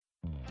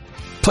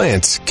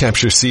Plants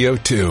capture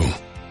CO2.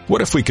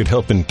 What if we could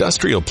help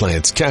industrial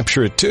plants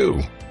capture it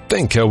too?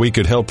 Think how we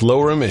could help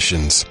lower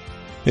emissions.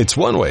 It's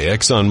one way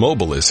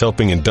ExxonMobil is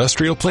helping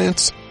industrial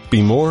plants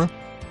be more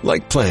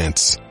like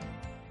plants.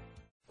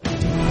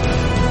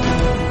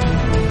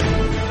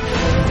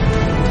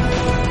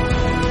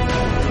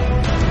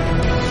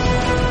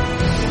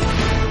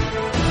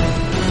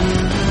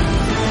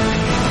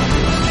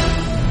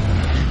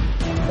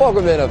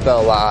 Welcome to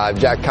NFL Live.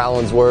 Jack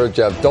Collinsworth,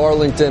 Jeff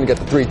Darlington, got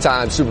the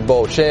three-time Super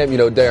Bowl champ,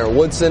 Darren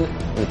Woodson,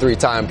 and the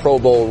three-time Pro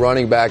Bowl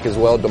running back as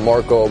well,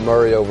 DeMarco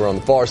Murray over on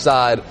the far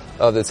side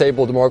of the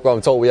table. DeMarco,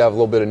 I'm told we have a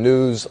little bit of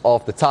news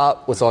off the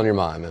top. What's on your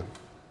mind, man?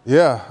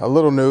 Yeah, a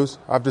little news.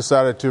 I've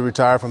decided to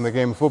retire from the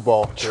game of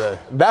football today.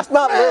 That's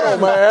not little,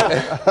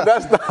 man.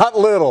 That's not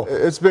little.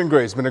 It's been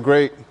great. It's been a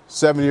great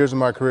 7 years of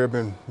my career. I've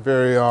been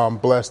very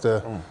blessed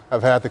to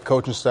have had the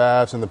coaching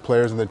staffs and the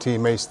players and the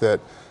teammates that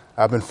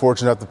I've been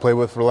fortunate enough to play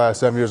with for the last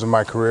 7 years of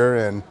my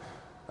career, and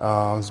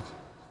it's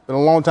been a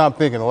long time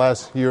thinking, the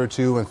last year or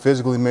two, and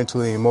physically,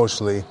 mentally,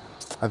 emotionally,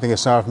 I think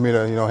it's time for me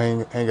to,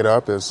 hang it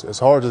up. As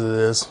hard as it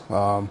is,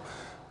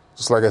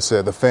 just like I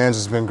said, the fans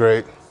has been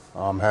great.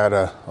 Had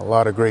a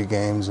lot of great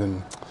games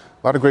and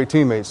a lot of great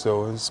teammates,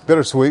 so it's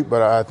bittersweet,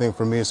 but I think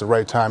for me it's the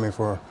right timing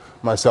for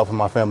myself and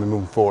my family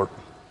moving forward.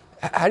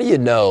 How do you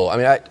know? I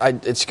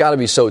mean, it's got to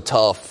be so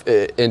tough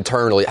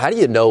internally. How do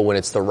you know when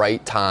it's the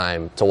right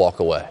time to walk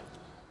away?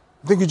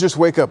 I think you just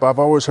wake up. I've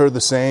always heard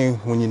the saying,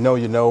 when you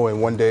know,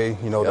 and one day,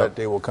 that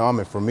day will come.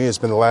 And for me, it's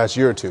been the last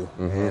year or two.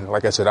 Mm-hmm. And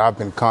like I said, I've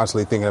been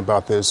constantly thinking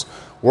about this,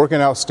 working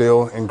out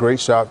still, in great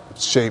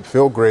shape,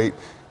 feel great.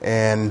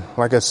 And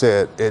like I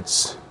said,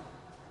 it's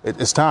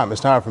time.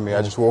 It's time for me.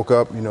 I just woke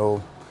up,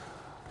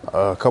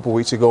 a couple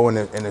weeks ago, and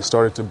it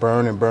started to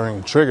burn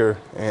and trigger,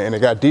 and it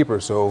got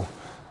deeper. So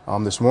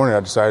this morning,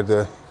 I decided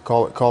to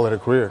call it a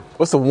career.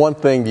 What's the one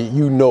thing that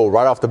you know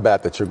right off the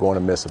bat that you're going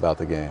to miss about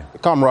the game? The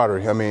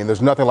camaraderie. I mean,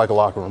 there's nothing like a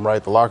locker room,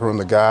 right? The locker room,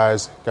 the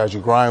guys you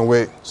grind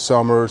with,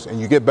 summers, and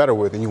you get better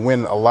with, and you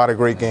win a lot of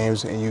great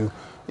games, and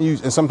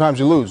and sometimes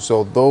you lose.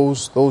 So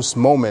those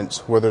moments,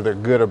 whether they're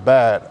good or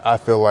bad, I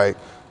feel like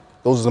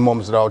those are the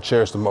moments that I'll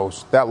cherish the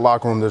most. That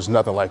locker room, there's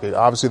nothing like it.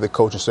 Obviously, the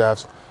coaching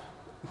staffs,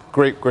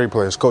 great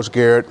players. Coach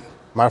Garrett,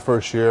 my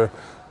first year,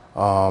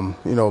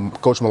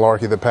 Coach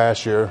Malarkey the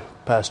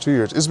past 2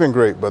 years, it's been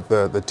great, but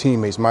the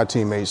teammates, my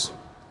teammates,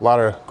 a lot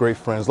of great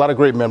friends, a lot of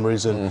great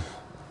memories, and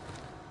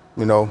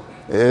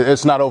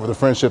it's not over. The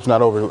friendship's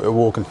not over. It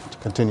will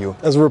continue.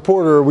 As a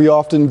reporter, we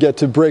often get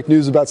to break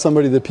news about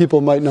somebody that people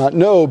might not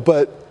know,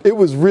 but it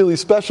was really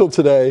special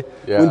today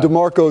when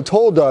DeMarco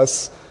told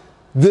us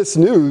this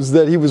news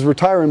that he was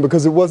retiring,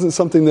 because it wasn't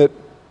something that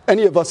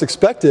any of us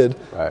expected.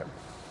 Right.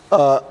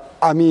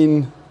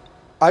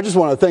 I just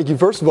want to thank you,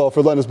 first of all,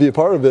 for letting us be a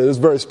part of it. It was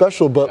very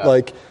special,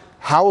 but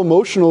how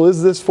emotional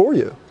is this for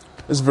you?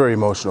 It's very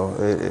emotional.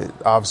 It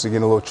obviously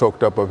getting a little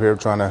choked up here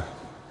trying to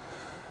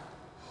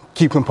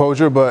keep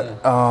composure,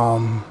 but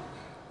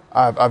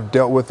I've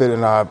dealt with it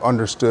and I've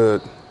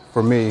understood,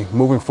 for me,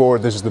 moving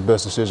forward, this is the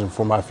best decision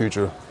for my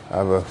future. I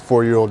have a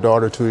 4-year-old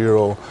daughter,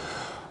 2-year-old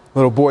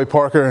little boy,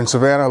 Parker and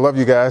Savannah. I love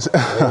you guys.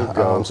 There you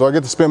go. So I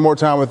get to spend more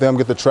time with them,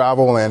 get to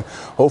travel, and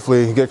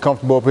hopefully get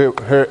comfortable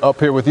up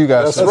here with you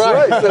guys. That's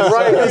right.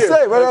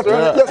 Right after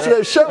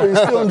yesterday's show, he's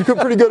feeling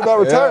pretty good about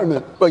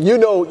retirement. But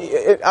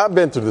I've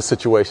been through the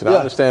situation. I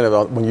understand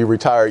about when you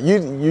retire.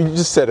 You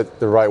just said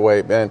it the right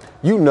way, man.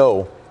 You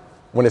know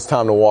when it's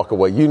time to walk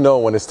away. You know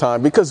when it's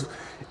time, because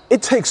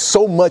it takes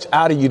so much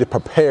out of you to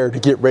prepare to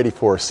get ready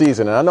for a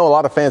season. And I know a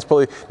lot of fans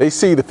they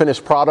see the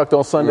finished product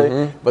on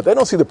Sunday, but they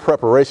don't see the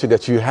preparation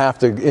that you have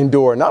to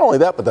endure. Not only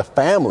that, but the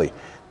family.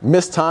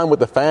 Miss time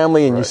with the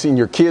family, and you've seen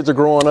your kids are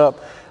growing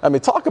up. I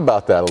mean, talk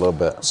about that a little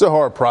bit. It's a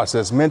hard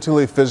process.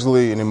 Mentally,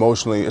 physically, and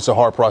emotionally, it's a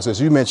hard process.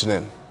 You mentioned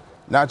it.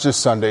 Not just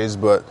Sundays,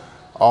 but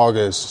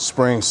August,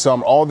 spring,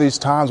 summer, all these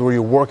times where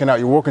you're working out.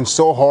 You're working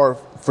so hard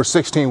for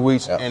 16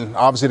 weeks, and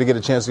obviously to get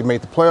a chance to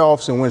make the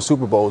playoffs and win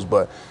Super Bowls.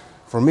 But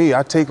for me,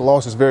 I take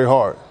losses very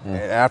hard. And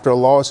after a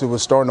loss, it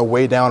was starting to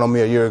weigh down on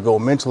me a year ago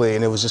mentally,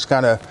 and it was just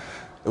it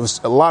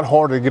was a lot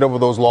harder to get over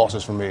those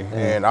losses for me.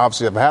 And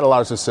obviously, I've had a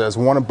lot of success,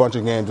 won a bunch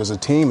of games as a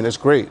team, and it's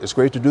great. It's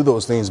great to do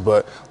those things.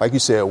 But like you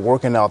said,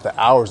 working out the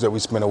hours that we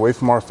spend away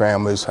from our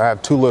families. I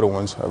have 2 little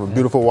ones. I have a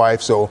beautiful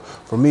wife. So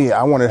for me,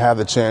 I wanted to have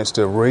the chance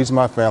to raise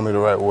my family the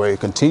right way,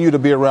 continue to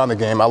be around the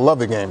game. I love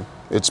the game.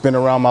 It's been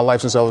around my life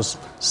since I was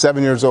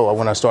 7 years old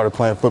when I started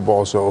playing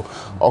football. So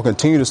I'll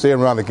continue to stay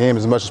around the game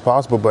as much as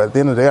possible. But at the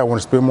end of the day, I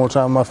want to spend more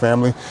time with my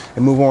family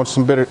and move on to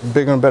some bigger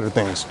and better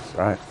things.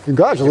 Right.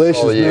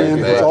 Congratulations,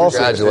 man. That's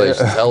awesome.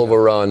 Congratulations. Hell of a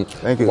run.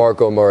 Thank you.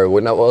 DeMarco Murray.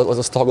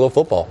 Let's talk a little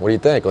football. What do you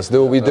think? Let's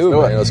do what we do,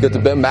 man. Let's get to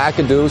Ben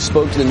McAdoo.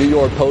 Spoke to the New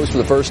York Post for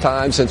the first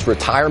time since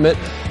retirement.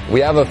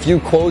 We have a few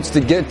quotes to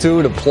get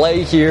to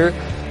play here.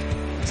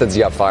 Since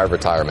he got fired,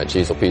 retirement.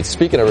 Jeez, Pete.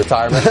 Speaking of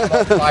retirement,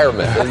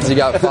 fireman. Since he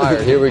got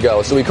fired. Here we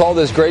go. So we call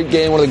this great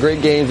game one of the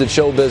great games in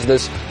show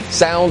business.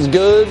 Sounds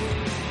good?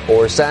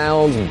 or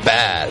sounds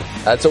bad?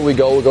 That's what we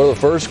go. We'll go to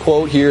the first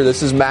quote here.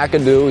 This is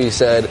McAdoo. He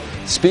said,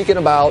 speaking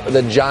about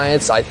the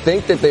Giants, I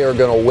think that they are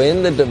going to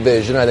win the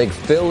division. I think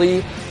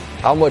Philly,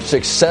 how much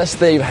success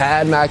they've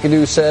had,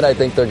 McAdoo said, I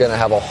think they're going to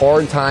have a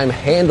hard time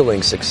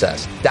handling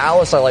success.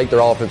 Dallas, I like their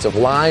offensive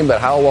line, but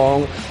how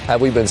long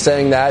have we been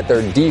saying that?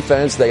 Their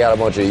defense, they got a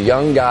bunch of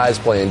young guys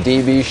playing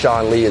DB.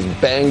 Sean Lee is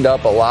banged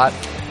up a lot.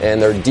 And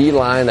their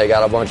D-line, they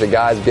got a bunch of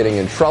guys getting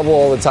in trouble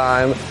all the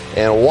time.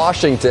 And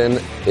Washington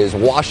is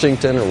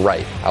Washington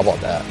right. How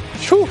about that?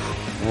 Shoo.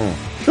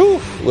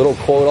 Shoo. Little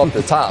quote off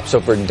the top. So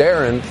for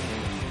Darren,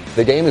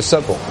 the game is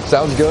simple.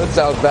 Sounds good?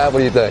 Sounds bad? What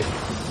do you think?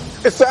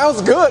 It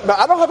sounds good, but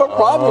I don't have a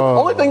problem.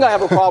 Only thing I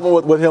have a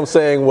problem with him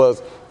saying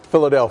was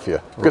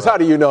Philadelphia. Because how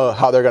do you know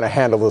how they're going to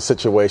handle the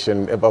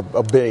situation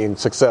of being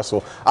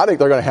successful? I think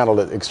they're going to handle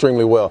it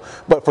extremely well.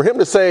 But for him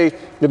to say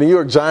the New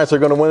York Giants are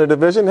going to win the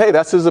division, hey,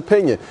 that's his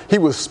opinion. He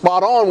was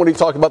spot on when he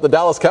talked about the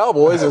Dallas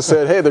Cowboys and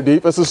said, hey, their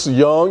defense is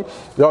young.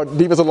 Their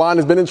defensive line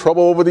has been in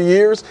trouble over the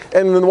years.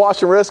 And the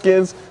Washington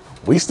Redskins,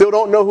 we still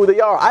don't know who they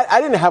are. I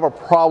didn't have a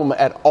problem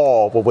at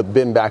all with what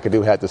Ben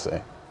McAdoo had to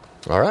say.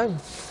 All right.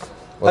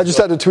 I just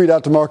had to tweet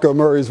out DeMarco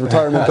Murray's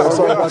retirement.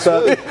 Sorry about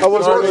that. I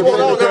wasn't I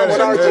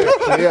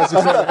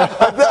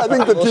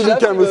think the TV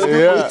camera's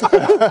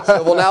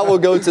So, well, now we'll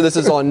go to this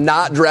is on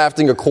not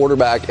drafting a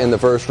quarterback in the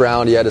first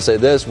round. He had to say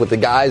this. With the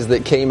guys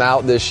that came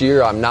out this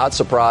year, I'm not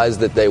surprised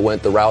that they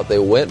went the route they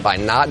went by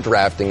not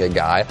drafting a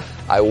guy.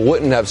 I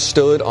wouldn't have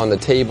stood on the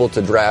table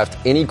to draft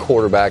any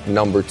quarterback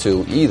number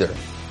 2 either.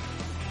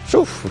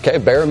 Okay,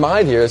 bear in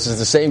mind here, this is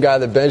the same guy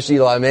that benched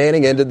Eli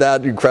Manning, ended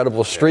that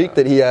incredible streak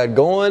that he had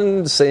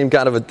going. Same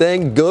kind of a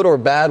thing. Good or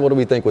bad? What do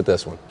we think with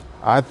this one?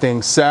 I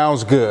think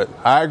sounds good.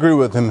 I agree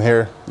with him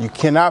here. You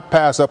cannot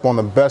pass up on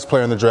the best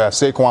player in the draft,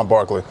 Saquon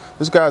Barkley.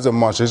 This guy's a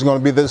muncher. He's going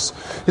to be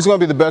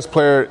the best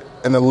player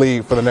in the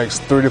league for the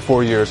next 3 to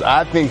 4 years.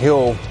 I think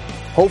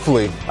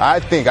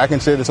I can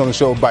say this on the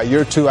show, by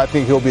year 2, I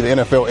think he'll be the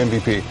NFL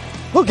MVP.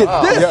 Look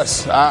at this.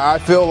 Yes, I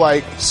feel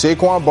like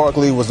Saquon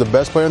Barkley was the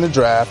best player in the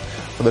draft.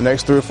 For the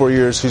next 3 or 4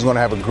 years, he's going to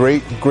have a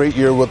great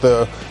year with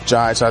the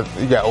Giants.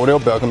 You got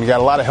Odell Beckham. You got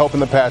a lot of help in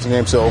the passing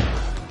game. So,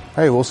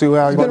 hey, we'll see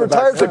how he's been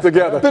retired for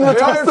together. Been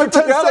retired for 10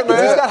 seconds.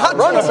 Man. He's got hot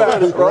runs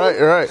already.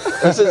 Right.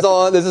 This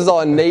is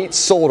on Nate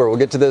Solder. We'll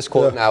get to this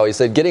quote now. He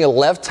said, getting a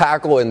left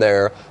tackle in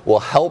there will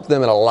help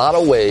them in a lot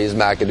of ways,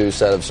 McAdoo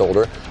said of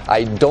Solder.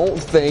 I don't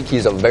think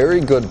he's a very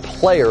good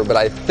player, but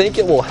I think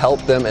it will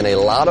help them in a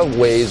lot of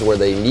ways where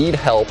they need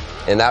help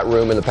in that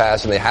room in the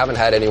past, and they haven't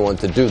had anyone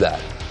to do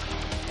that.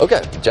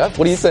 Okay, Jeff,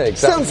 what do you think?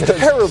 Sounds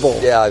terrible.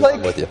 Yeah,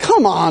 I'm with you.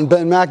 Come on,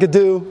 Ben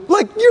McAdoo.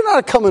 You're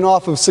not coming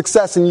off of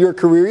success in your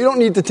career. You don't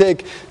need to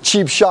take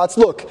cheap shots.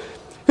 Look,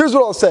 here's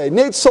what I'll say.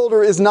 Nate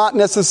Solder is not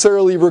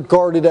necessarily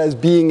regarded as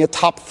being a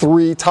top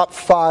 3, top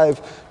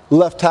 5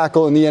 left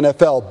tackle in the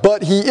NFL.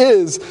 But he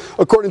is,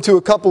 according to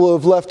a couple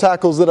of left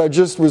tackles that I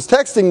just was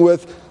texting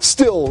with,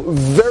 still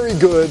very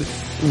good,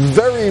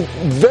 very,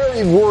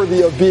 very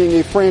worthy of being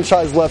a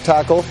franchise left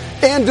tackle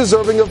and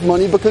deserving of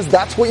money because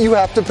that's what you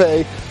have to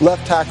pay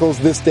left tackles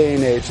this day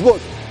and age. Look,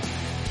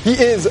 he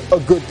is a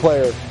good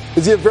player.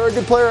 Is he a very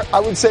good player? I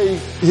would say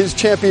his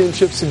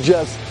championship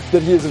suggests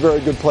that he is a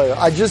very good player.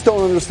 I just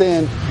don't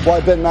understand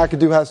why Ben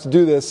McAdoo has to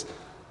do this.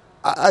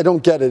 I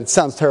don't get it. It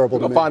sounds terrible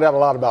to me. We'll find out a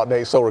lot about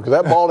Nate Solder because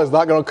that ball is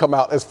not going to come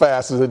out as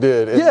fast as it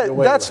did. Yeah,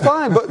 that's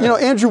fine. But,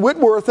 Andrew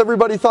Whitworth,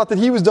 everybody thought that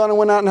he was done and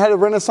went out and had a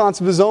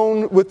renaissance of his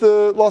own with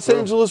the Los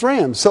Angeles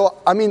Rams. So,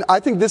 I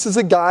think this is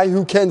a guy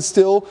who can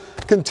still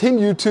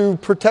continue to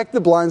protect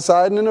the blind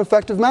side in an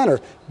effective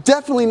manner.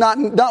 Definitely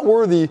not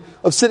worthy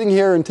of sitting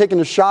here and taking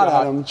a shot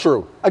at him.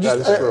 True. That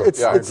is true.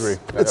 I agree.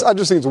 I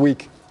just think it's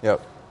weak.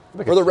 Yep.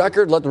 For the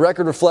record, let the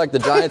record reflect the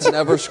Giants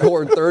never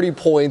scored 30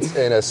 points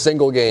in a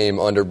single game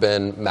under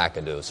Ben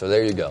McAdoo. So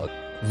there you go.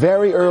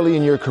 Very early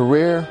in your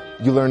career,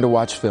 you learn to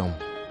watch film.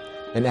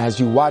 And as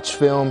you watch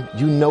film,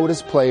 you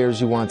notice players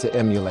you want to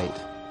emulate.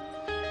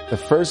 The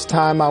first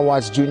time I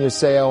watched Junior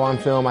Seau on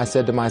film, I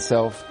said to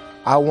myself,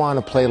 I want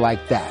to play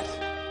like that.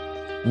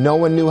 No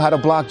one knew how to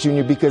block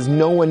Junior because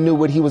no one knew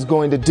what he was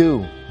going to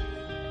do.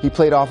 He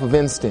played off of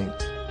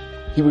instinct.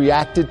 He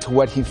reacted to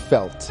what he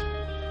felt.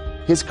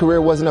 His career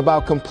wasn't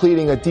about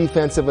completing a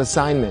defensive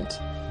assignment.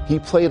 He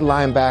played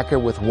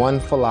linebacker with one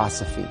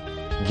philosophy: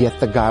 get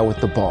the guy with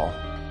the ball.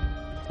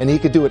 And he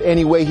could do it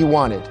any way he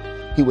wanted.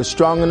 He was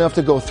strong enough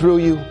to go through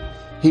you.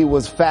 He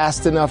was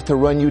fast enough to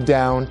run you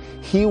down.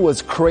 He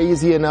was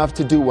crazy enough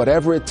to do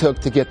whatever it took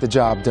to get the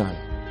job done.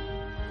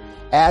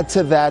 Add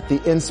to that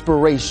the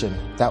inspiration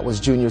that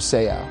was Junior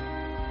Seau,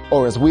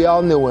 or as we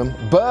all knew him,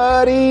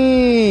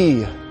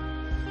 Buddy.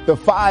 The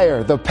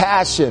fire, the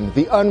passion,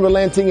 the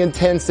unrelenting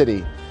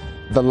intensity,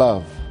 the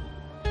love.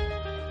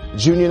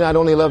 Junior not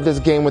only loved this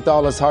game with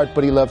all his heart,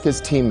 but he loved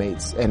his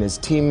teammates, and his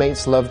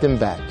teammates loved him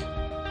back.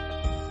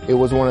 It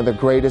was one of the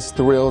greatest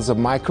thrills of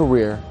my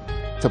career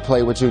to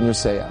play with Junior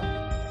Seau.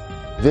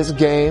 This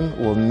game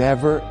will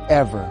never,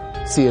 ever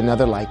see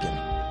another like him.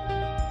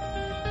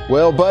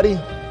 Well, Buddy,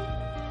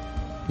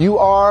 you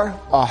are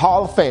a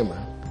Hall of Famer.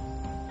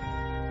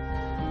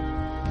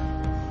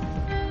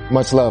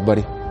 Much love,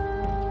 buddy.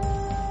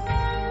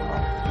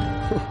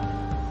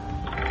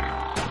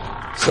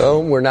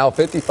 So we're now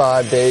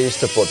 55 days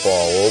to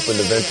football. We'll open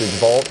the Vintage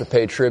Vault to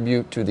pay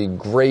tribute to the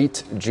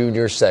great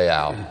Junior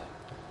Seau.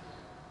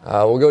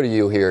 We'll go to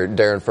you here,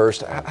 Darren,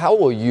 first. How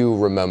will you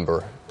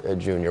remember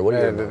Junior? What do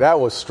you remember?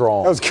 That was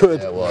strong. That was good.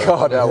 Yeah, it was.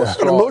 God, that was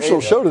strong. An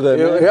emotional show today,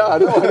 man. Yeah, I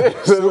know it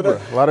is.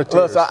 Super. A lot of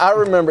tears. Plus, I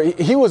remember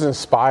he was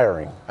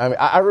inspiring. I mean,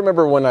 I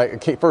remember when I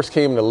first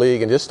came in the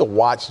league and just to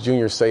watch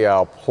Junior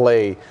Seau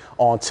play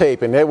on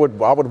tape, and I would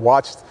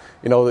watch.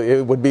 You know,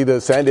 it would be the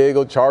San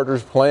Diego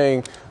Chargers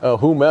playing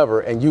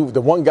whomever, and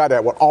the one guy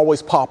that would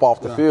always pop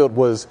off the field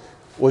was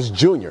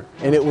Junior,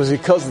 and it was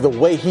because of the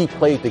way he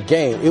played the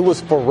game. It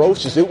was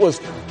ferocious. It was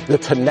the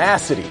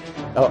tenacity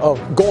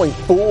of going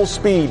full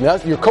speed. Now,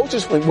 your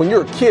coaches, when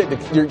you're a kid,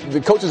 the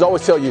coaches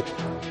always tell you,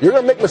 you're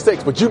going to make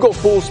mistakes, but you go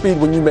full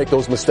speed when you make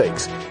those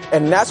mistakes.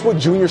 And that's what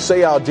Junior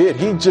Seau did.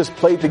 He just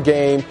played the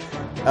game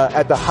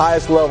at the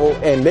highest level,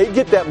 and they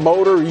get that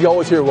motor. You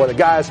always hear, well, the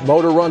guy's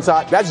motor runs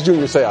hot. That's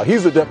Junior Seau.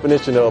 He's the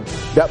definition of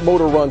that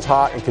motor runs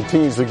hot and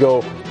continues to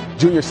go.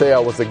 Junior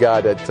Seau was the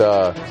guy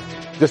that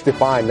just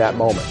defined that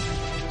moment.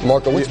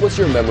 Marco, what's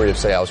your memory of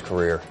Seau's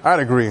career? I'd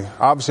agree.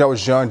 Obviously, I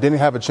was young, didn't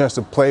have a chance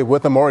to play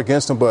with him or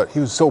against him, but he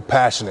was so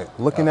passionate.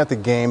 Looking at the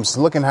games,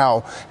 looking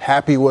how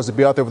happy he was to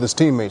be out there with his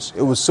teammates.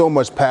 It was so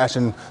much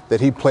passion that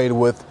he played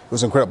with. It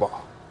was incredible.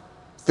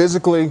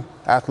 Physically,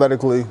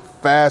 athletically,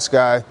 fast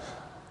guy.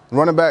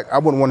 Running back, I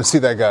wouldn't want to see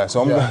that guy.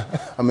 So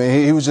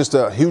he was just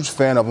a huge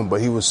fan of him,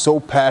 but he was so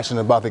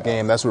passionate about the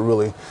game. That's what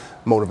really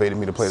motivated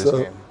me to play this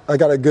game. I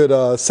got a good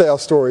Seau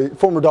story.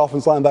 Former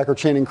Dolphins linebacker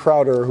Channing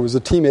Crowder, who was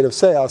a teammate of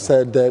Seau,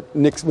 said that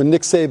when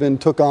Nick Saban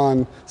took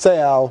on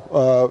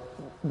Seau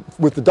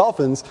with the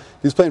Dolphins,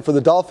 he was playing for the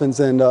Dolphins,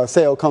 and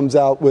Seau comes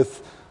out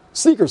with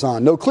sneakers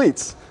on, no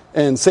cleats.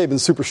 And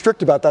Saban's super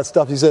strict about that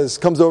stuff. He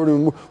comes over to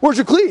him, "Where's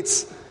your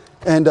cleats?"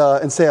 And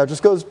Seau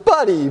just goes,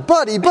 buddy.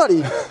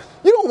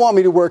 You don't want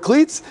me to wear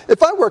cleats.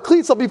 If I wear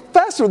cleats, I'll be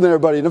faster than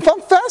everybody. And if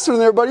I'm faster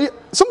than everybody,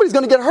 somebody's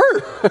going to get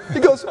hurt. He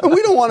goes, and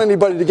we don't want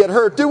anybody to get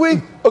hurt, do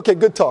we? Okay,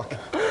 good talk.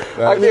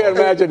 I can't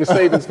imagine the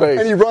Saban's face.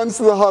 And he runs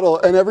to the huddle,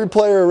 and every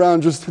player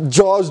around just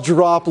jaws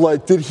drop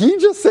like, did he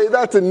just say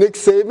that to Nick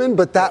Saban?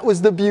 But that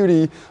was the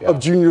beauty of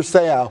Junior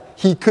Seau.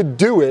 He could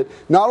do it,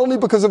 not only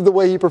because of the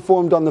way he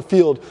performed on the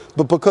field,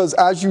 but because,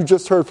 as you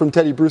just heard from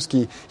Teddy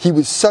Bruschi, he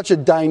was such a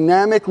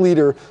dynamic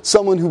leader,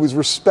 someone who was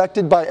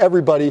respected by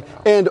everybody.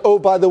 And, oh,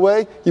 by the way,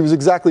 he was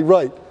exactly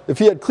right. If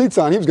he had cleats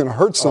on, he was going to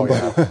hurt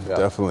somebody. Oh, yeah.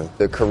 Definitely.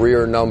 The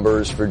career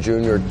numbers for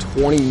Junior,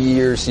 20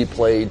 years he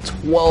played,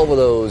 12 of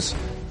those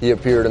he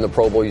appeared in the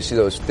Pro Bowl. You see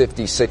those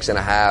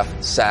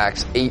 56.5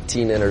 sacks,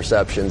 18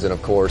 interceptions, and,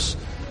 of course,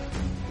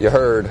 you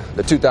heard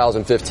the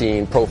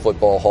 2015 Pro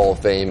Football Hall of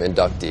Fame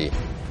inductee.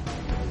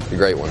 A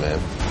great one, man.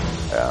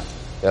 Yeah.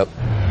 Yep.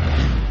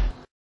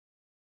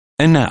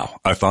 And now,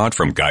 a thought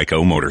from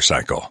Geico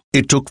Motorcycle.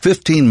 It took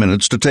 15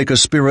 minutes to take a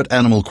spirit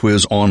animal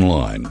quiz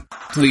online.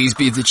 Please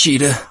be the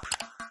cheetah.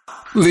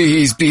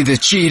 Please be the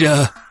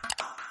cheetah.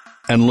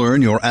 And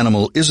learn your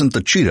animal isn't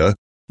the cheetah,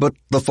 but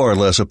the far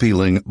less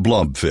appealing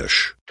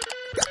blobfish.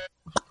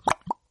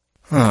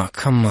 Oh,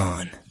 come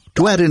on.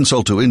 To add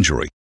insult to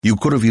injury, you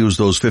could have used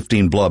those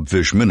 15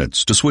 blobfish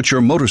minutes to switch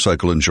your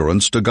motorcycle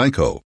insurance to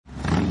Geico.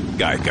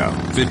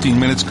 Geico. 15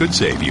 minutes could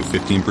save you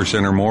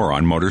 15% or more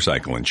on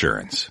motorcycle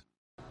insurance.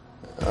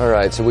 All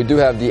right, so we do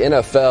have the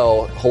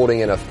NFL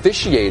holding an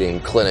officiating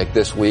clinic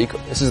this week.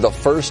 This is the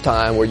first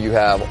time where you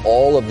have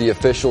all of the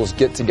officials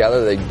get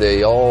together.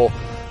 The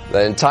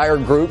entire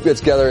group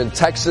gets together in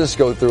Texas,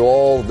 go through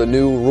all the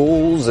new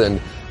rules, and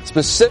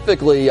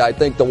specifically, I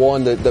think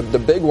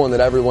the big one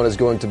that everyone is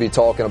going to be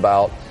talking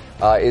about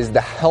is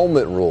the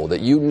helmet rule.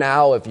 That you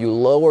now, if you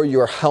lower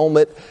your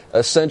helmet,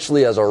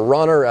 essentially as a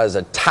runner, as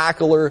a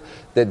tackler,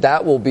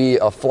 that will be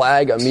a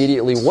flag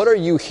immediately. What are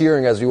you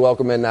hearing as we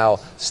welcome in now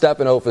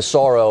Stefano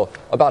Fissaro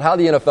about how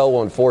the NFL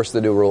will enforce the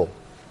new rule?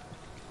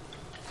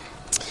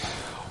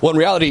 Well, in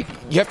reality,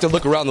 you have to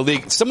look around the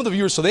league. Some of the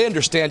viewers, so they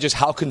understand just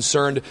how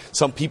concerned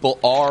some people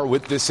are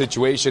with this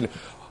situation.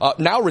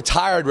 Now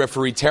retired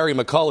referee Terry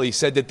McCulley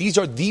said that these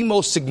are the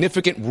most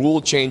significant rule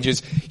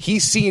changes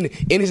he's seen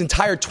in his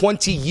entire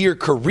 20-year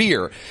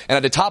career.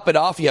 And to top it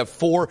off, you have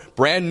 4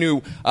 brand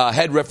new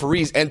head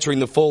referees entering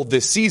the fold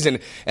this season.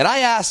 And I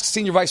asked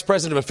Senior Vice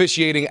President of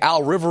Officiating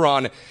Al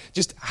Riveron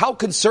just how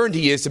concerned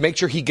he is to make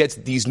sure he gets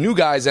these new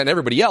guys and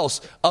everybody else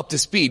up to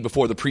speed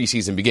before the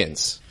preseason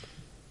begins.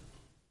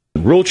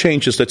 Rule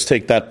changes, let's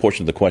take that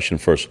portion of the question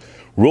first.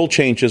 Rule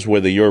changes,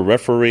 whether you're a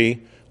referee,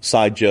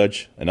 side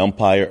judge, an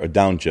umpire, or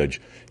down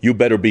judge, you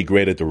better be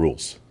great at the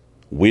rules.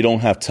 We don't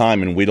have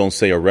time, and we don't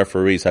say our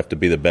referees have to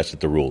be the best at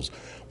the rules.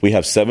 We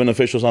have 7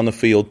 officials on the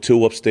field,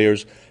 2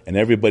 upstairs, and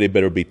everybody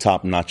better be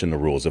top-notch in the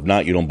rules. If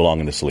not, you don't belong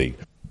in this league.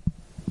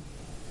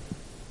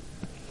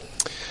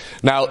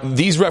 Now,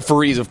 these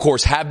referees, of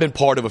course, have been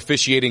part of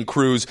officiating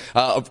crews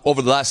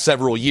over the last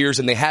several years,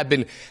 and they have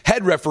been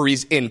head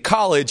referees in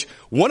college.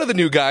 One of the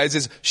new guys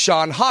is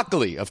Sean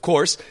Hockley. Of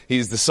course,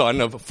 he's the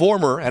son of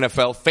former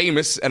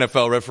famous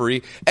NFL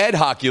referee Ed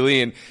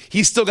Hockley, and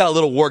he's still got a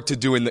little work to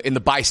do in the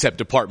bicep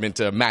department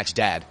to match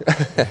Dad.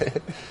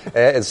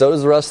 And so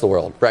does the rest of the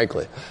world,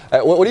 frankly.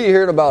 What are you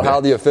hearing about how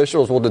the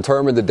officials will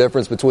determine the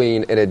difference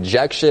between an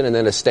ejection and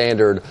then a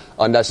standard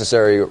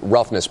unnecessary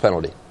roughness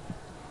penalty?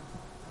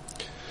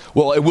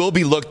 Well, it will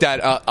be looked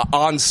at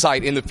on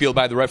site in the field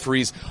by the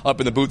referees up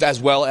in the booth, as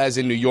well as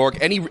in New York.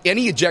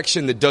 Any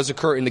ejection that does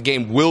occur in the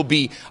game will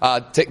be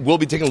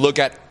taking a look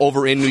at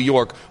over in New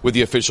York with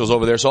the officials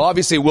over there. So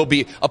obviously, it will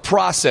be a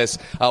process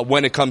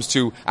when it comes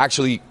to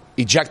actually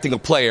ejecting a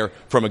player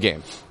from a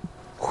game.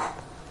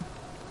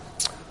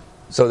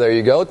 So there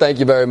you go. Thank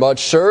you very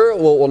much, sir.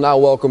 We'll now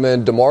welcome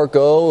in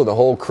DeMarco, the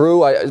whole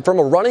crew. From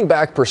a running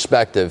back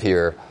perspective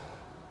here,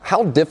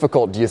 how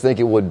difficult do you think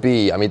it would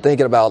be? I mean,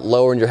 thinking about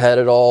lowering your head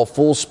at all,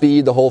 full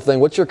speed, the whole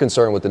thing. What's your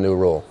concern with the new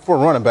rule? For a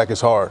running back,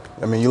 it's hard.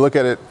 I mean, you look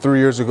at it 3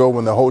 years ago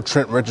when the whole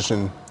Trent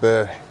Richardson,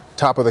 the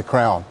top of the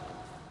crown,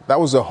 that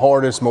was the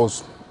hardest,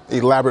 most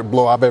elaborate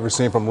blow I've ever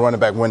seen from a running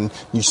back when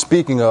you're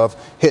speaking of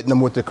hitting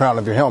them with the crown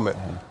of your helmet.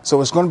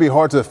 So it's going to be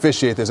hard to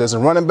officiate this. As a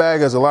running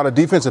back, as a lot of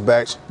defensive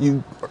backs,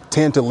 you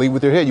tend to lead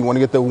with your head. You want to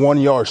get the 1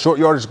 yard, short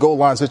yardage, goal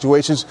line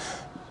situations.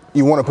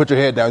 You want to put your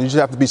head down. You just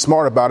have to be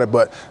smart about it,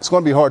 but it's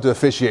going to be hard to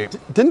officiate.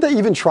 Didn't they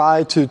even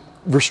try to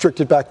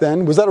restrict it back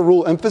then? Was that a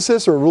rule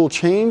emphasis or a rule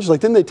change? Like,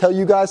 didn't they tell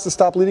you guys to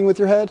stop leading with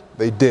your head?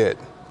 They did,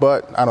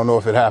 but I don't know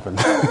if it happened.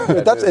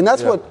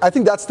 That's what I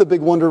think that's the big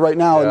wonder right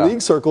now in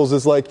league circles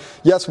is like,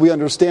 yes, we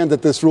understand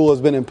that this rule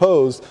has been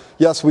imposed.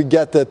 Yes, we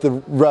get that the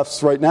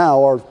refs right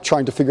now are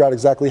trying to figure out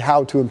exactly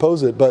how to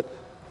impose it, but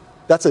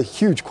that's a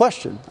huge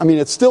question. I mean,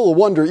 it's still a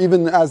wonder,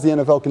 even as the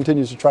NFL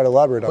continues to try to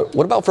elaborate on it.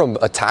 What about from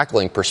a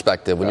tackling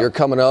perspective? When you're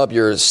coming up,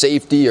 your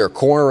safety or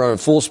corner on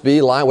full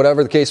speed line,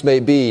 whatever the case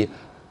may be,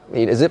 I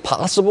mean, is it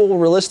possible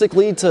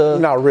realistically to...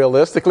 Not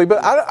realistically,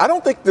 but I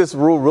don't think this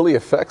rule really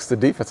affects the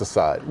defensive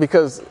side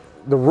because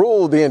the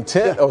rule, the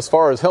intent as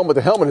far as helmet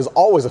to helmet has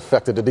always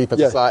affected the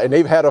defensive side, and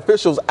they've had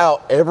officials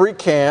out every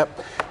camp.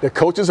 The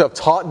coaches have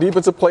taught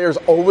defensive players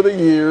over the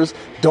years,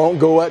 don't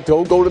go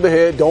to the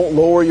head, don't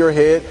lower your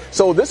head.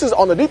 So this is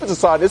on the defensive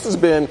side. This has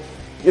been,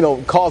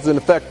 cause and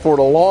effect for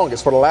the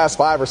longest, for the last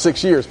 5 or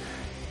 6 years.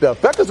 The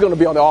effect is going to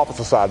be on the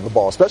offensive side of the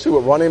ball, especially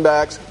with running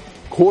backs,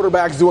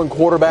 quarterbacks doing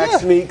quarterback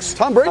sneaks.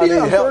 Tom Brady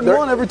on third and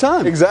one every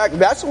time. Exactly.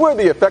 That's where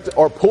the effect,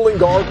 or pulling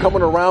guard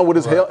coming around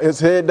with his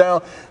head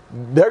down.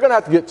 They're going to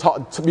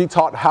have to be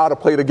taught how to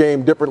play the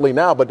game differently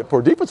now. But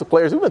for defensive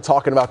players, we've been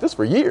talking about this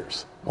for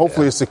years.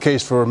 Hopefully it's the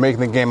case for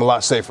making the game a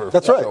lot safer.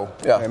 That's right. So,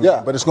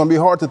 but it's going to be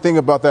hard to think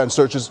about that in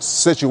certain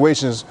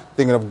situations,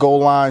 thinking of goal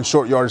line,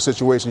 short yardage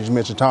situations. You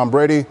mentioned Tom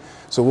Brady,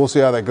 so we'll see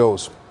how that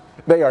goes.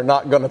 They are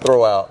not going to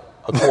throw out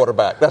a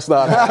quarterback. That's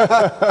not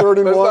happening.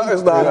 3rd and 1.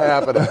 It's not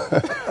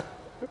happening.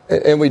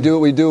 And we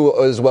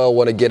do as well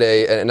want to get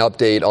an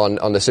update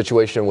on the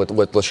situation with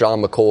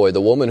LeSean McCoy,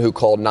 the woman who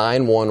called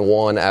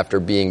 911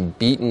 after being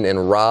beaten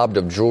and robbed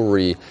of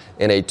jewelry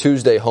in a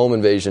Tuesday home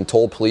invasion,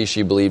 told police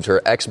she believed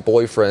her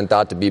ex-boyfriend,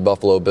 thought to be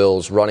Buffalo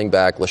Bills running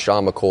back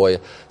LeSean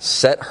McCoy,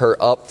 set her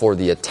up for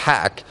the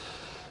attack.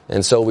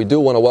 And so we do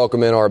want to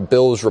welcome in our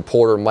Bills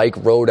reporter, Mike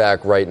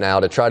Rodak, right now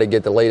to try to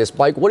get the latest.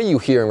 Mike, what are you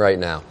hearing right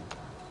now?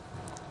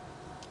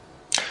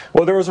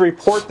 Well, there was a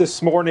report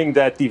this morning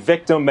that the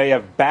victim may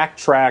have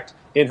backtracked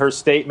in her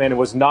statement and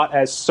was not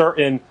as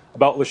certain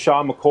about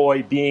LeSean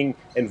McCoy being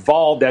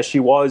involved as she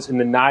was in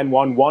the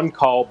 911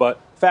 call. But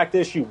the fact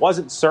is, she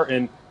wasn't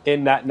certain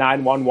in that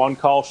 911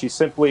 call. She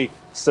simply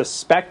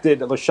suspected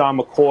that LeSean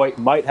McCoy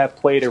might have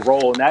played a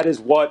role. And that is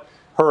what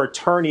her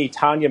attorney,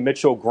 Tanya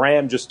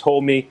Mitchell-Graham, just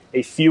told me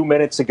a few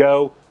minutes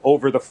ago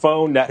over the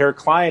phone, that her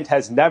client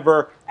has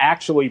never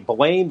actually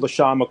blamed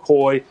LeSean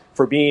McCoy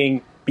for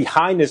being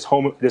behind this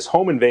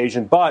home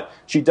invasion, but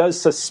she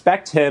does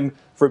suspect him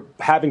for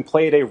having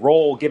played a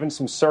role, given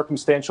some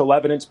circumstantial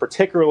evidence,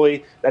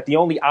 particularly that the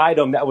only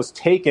item that was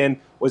taken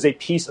was a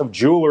piece of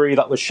jewelry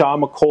that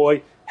LeSean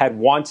McCoy had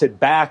wanted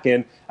back.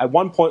 And at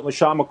one point,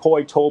 LeSean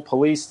McCoy told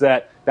police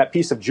that that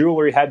piece of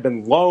jewelry had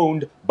been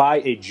loaned by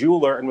a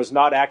jeweler and was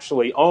not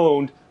actually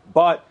owned,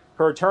 but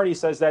her attorney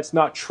says that's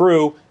not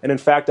true. And in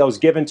fact, that was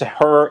given to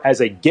her as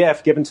a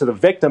gift, given to the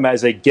victim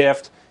as a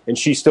gift, and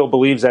she still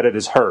believes that it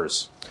is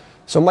hers.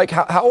 So, Mike,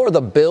 how are the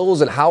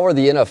Bills and how are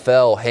the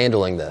NFL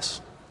handling this?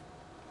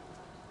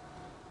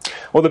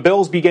 Well, the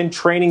Bills begin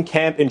training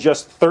camp in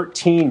just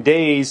 13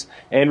 days,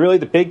 and really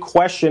the big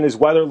question is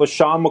whether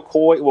LeSean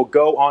McCoy will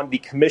go on the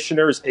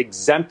commissioner's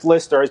exempt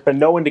list. There has been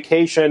no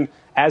indication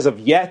as of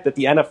yet that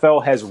the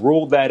NFL has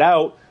ruled that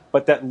out,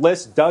 but that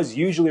list does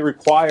usually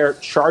require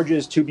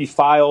charges to be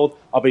filed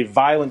of a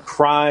violent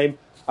crime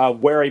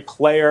where a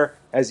player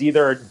has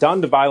either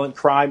done the violent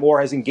crime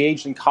or has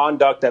engaged in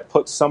conduct that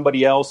puts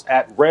somebody else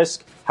at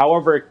risk.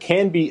 However,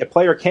 a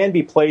player can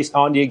be placed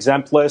on the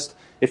exempt list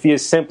if he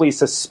is simply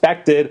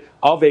suspected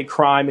of a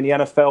crime and the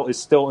NFL is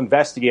still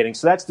investigating.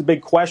 So that's the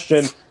big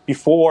question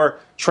before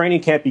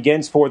training camp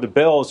begins for the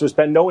Bills. There's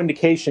been no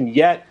indication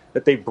yet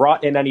that they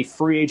brought in any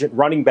free agent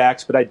running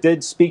backs, but I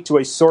did speak to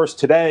a source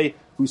today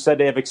who said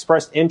they have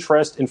expressed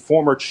interest in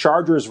former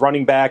Chargers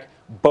running back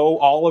Bo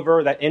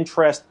Oliver. That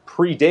interest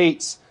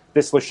predates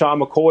this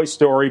LeSean McCoy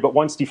story, but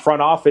once the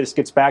front office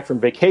gets back from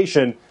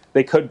vacation,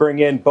 they could bring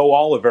in Bo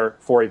Oliver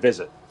for a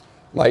visit.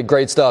 Mike,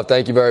 great stuff.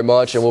 Thank you very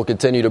much, and we'll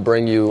continue to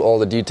bring you all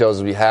the details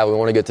as we have. We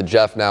want to get to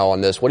Jeff now on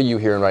this. What are you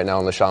hearing right now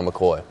on LeSean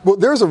McCoy? Well,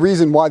 there's a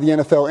reason why the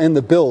NFL and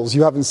the Bills,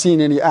 you haven't seen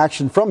any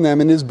action from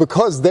them, and is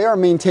because they are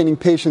maintaining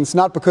patience,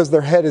 not because their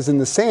head is in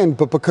the sand,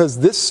 but because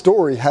this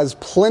story has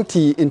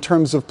plenty in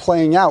terms of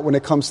playing out when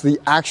it comes to the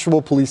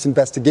actual police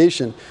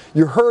investigation.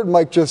 You heard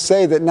Mike just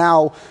say that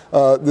now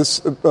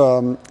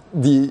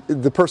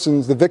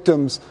the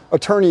victim's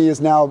attorney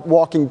is now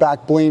walking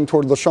back blame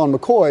toward LeSean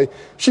McCoy.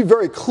 She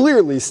very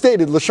clearly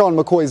stated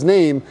LeSean McCoy's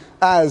name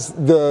as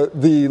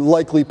the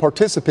likely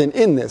participant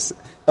in this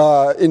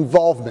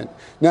involvement.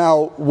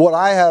 Now, what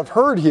I have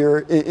heard here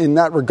in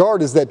that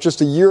regard is that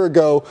just a year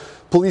ago,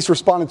 police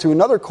responded to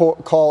another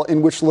call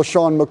in which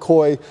LeSean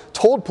McCoy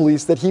told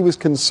police that he was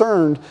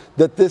concerned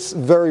that this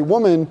very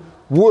woman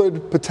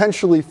would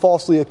potentially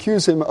falsely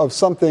accuse him of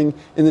something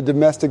in the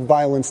domestic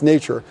violence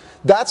nature.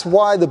 That's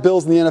why the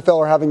Bills and the NFL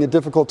are having a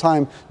difficult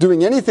time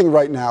doing anything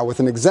right now with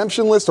an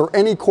exemption list or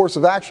any course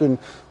of action,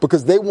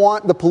 because they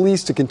want the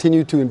police to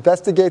continue to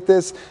investigate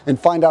this and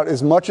find out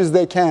as much as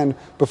they can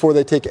before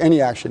they take any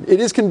action. It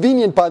is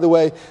convenient, by the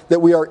way,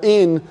 that we are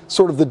in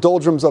sort of the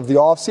doldrums of the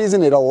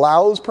offseason. It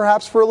allows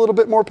perhaps for a little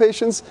bit more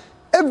patience.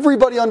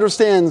 Everybody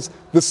understands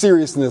the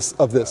seriousness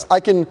of this. I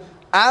can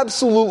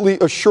absolutely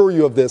assure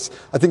you of this.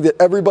 I think that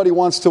everybody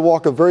wants to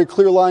walk a very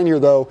clear line here,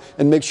 though,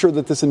 and make sure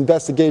that this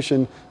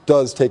investigation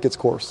does take its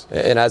course.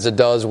 And as it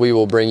does, we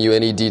will bring you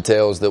any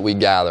details that we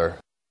gather.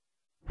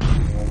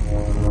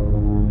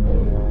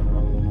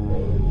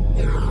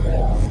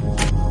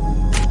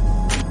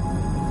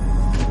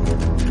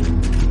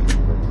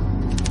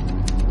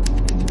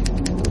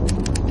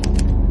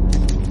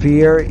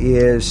 Fear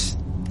is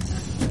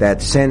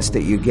that sense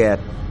that you get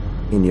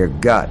in your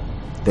gut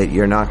that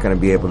you're not going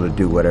to be able to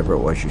do whatever it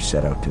was you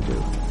set out to do.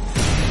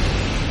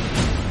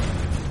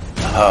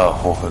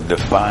 Oh,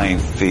 defying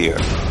fear.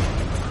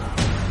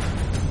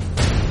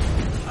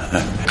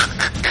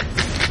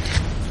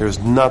 There's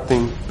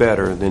nothing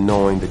better than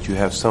knowing that you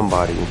have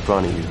somebody in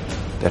front of you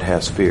that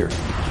has fear.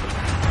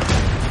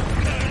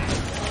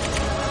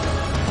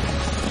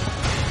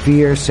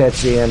 Fear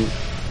sets in.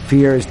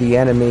 Fear is the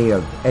enemy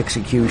of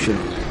execution.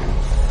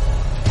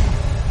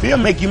 Fear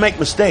make you make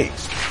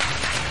mistakes.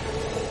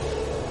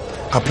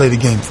 I play the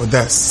game for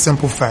that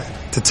simple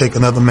fact, to take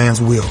another man's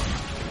will.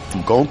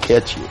 I'm going to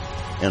catch you,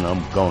 and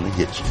I'm going to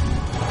get you.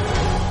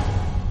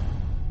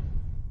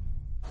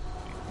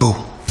 Boo.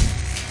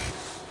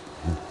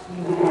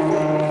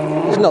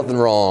 There's nothing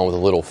wrong with a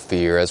little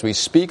fear. As we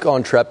speak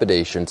on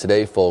trepidation,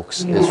 today,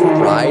 folks, is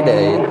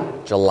Friday,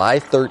 July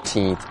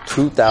 13th,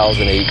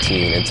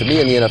 2018. And to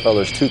me in the NFL,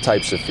 there's two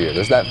types of fear.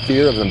 There's that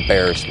fear of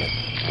embarrassment.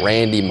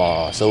 Randy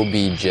Moss,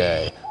 OBJ.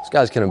 These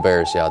guys can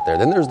embarrass you out there.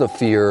 Then there's the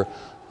fear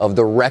of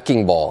the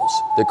wrecking balls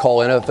that call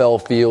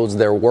NFL fields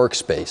their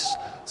workspace.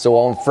 So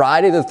on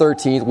Friday the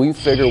 13th, we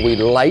figured we'd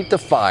light the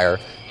fire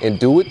and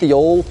do it the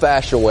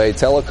old-fashioned way,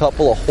 tell a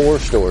couple of horror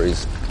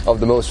stories of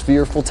the most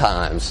fearful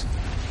times.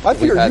 I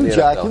fear you,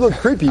 Jack. You look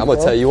creepy, I'm going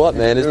to tell you what,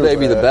 man. This may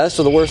be the best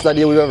or the worst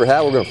idea we've ever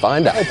had. We're going to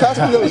find out. Hey, pass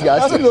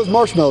me those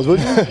marshmallows, would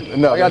you?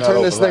 No, I got to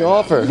turn this thing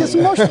off. Or get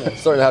some marshmallows.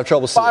 Starting to have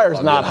trouble seeing.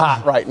 Fire's not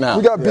hot right now.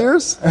 We got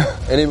beers?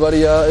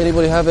 Anybody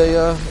have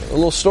a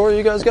little story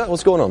you guys got?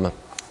 What's going on, man?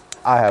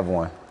 I have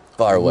one.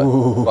 Fire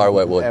away. Fire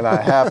away, Wood. And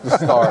I have to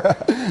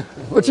start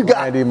what you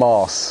got? Randy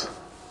Moss.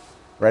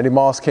 Randy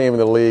Moss came in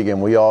the league,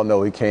 and we all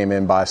know he came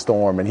in by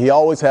storm. And he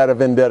always had a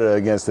vendetta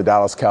against the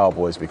Dallas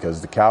Cowboys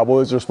because the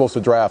Cowboys are supposed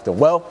to draft him.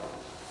 Well,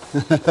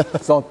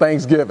 it's on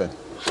Thanksgiving.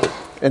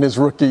 In his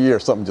rookie year,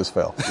 something just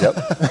fell. Yep.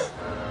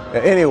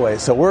 Anyway,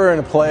 so we're in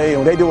a play,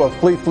 and they do a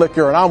flea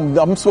flicker, and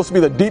I'm supposed to be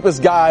the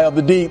deepest guy of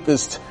the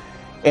deepest.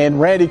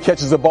 And Randy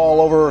catches the ball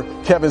over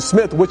Kevin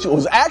Smith, which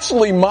was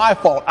actually my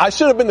fault. I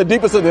should have been the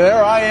deepest, and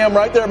there I am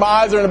right there. My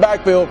eyes are in the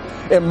backfield,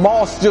 and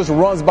Moss just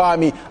runs by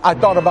me. I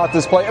thought about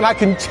this play, and I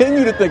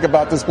continue to think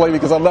about this play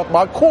because I left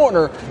my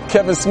corner,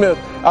 Kevin Smith,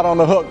 out on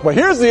the hook. But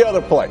here's the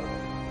other play.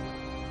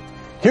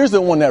 Here's the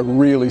one that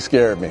really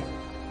scared me.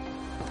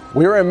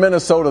 We were in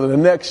Minnesota the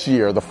next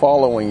year, the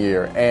following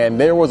year, and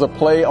there was a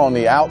play on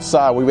the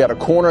outside. We had a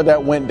corner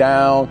that went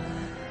down,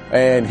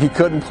 and he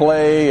couldn't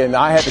play, and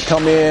I had to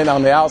come in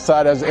on the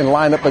outside and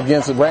line up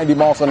against Randy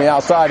Moss on the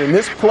outside. And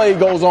this play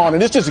goes on,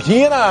 and it's just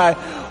he and I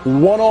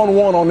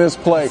one-on-one on this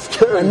play.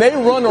 And they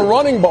run the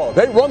running ball.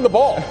 They run the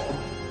ball.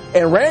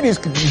 And Randy's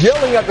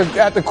yelling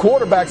at the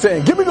quarterback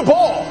saying, "Give me the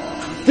ball."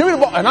 Give me the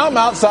ball. And I'm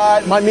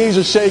outside. My knees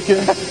are shaking.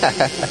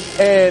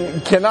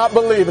 And cannot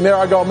believe. And there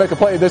I go, make a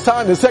play. The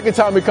second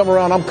time we come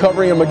around, I'm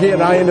covering him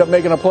again. I end up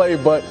making a play.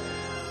 But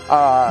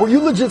were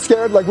you legit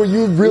scared? Like, were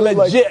you really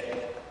Like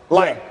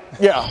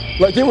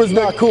it was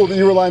not cool that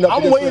you were lined up.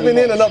 I'm waving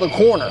in another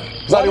corner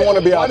because I didn't want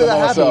to be out there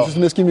by myself. Just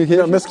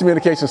miscommunication?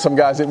 Miscommunication. Some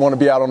guys didn't want to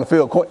be out on the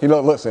field.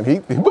 Listen, he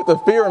put the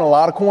fear in a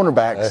lot of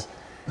cornerbacks.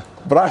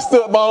 But I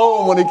stood my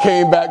own when it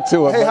came back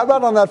to it. Hey, how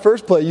about on that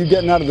first play, you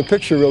getting out of the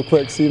picture real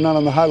quick so you're not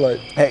on the highlight?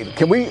 Hey,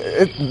 can we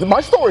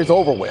my story's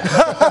over with. Is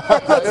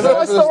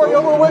my story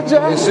over with,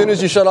 Jack? As soon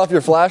as you shut off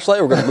your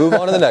flashlight, we're going to move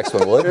on to the next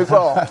one, Will. It's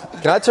all.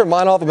 Can I turn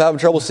mine off? I'm having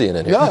trouble seeing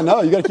it here.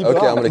 No, you got to keep it on.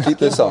 Okay, I'm going to keep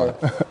this on.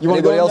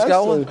 Anybody else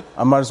got one?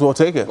 I might as well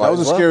take it. That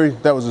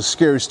was a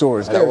scary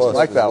story. That was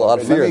like that. A lot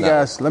of fear in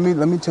that. Let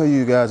me tell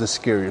you guys a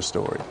scarier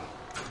story.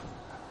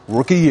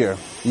 Rookie year.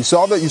 You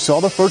saw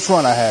the first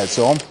run I had,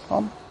 so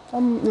I'm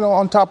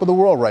on top of the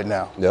world right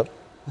now. Yep.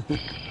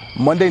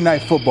 Monday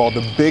Night Football,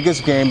 the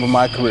biggest game of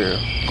my career,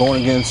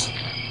 going against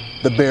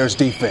the Bears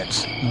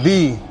defense.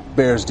 The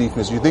Bears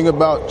defense. You think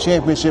about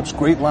championships,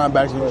 great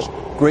linebackers,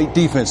 great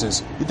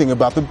defenses. You think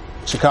about the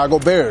Chicago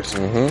Bears.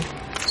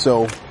 Mm-hmm.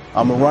 So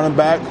I'm a running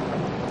back.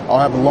 I'll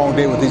have a long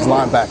day with these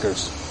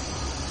linebackers.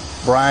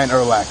 Brian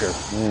Urlacher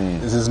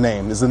is his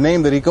name. Is the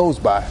name that he goes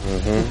by.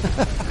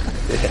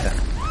 Mm-hmm.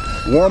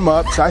 Yeah.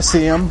 Warm-ups, I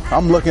see him.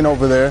 I'm looking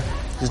over there.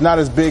 He's not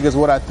as big as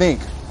what I think.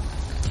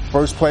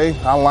 First play,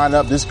 I line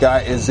up. This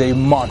guy is a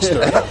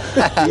monster.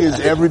 He is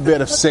every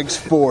bit of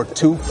 6'4",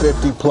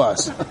 250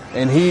 plus,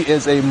 and he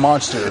is a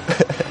monster.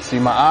 See,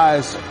 my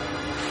eyes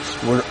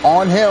were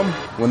on him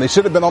when they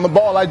should have been on the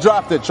ball. I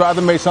dropped it, tried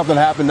to make something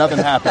happen. Nothing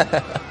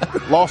happened.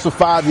 Loss of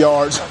 5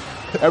 yards.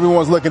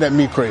 Everyone's looking at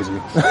me crazy.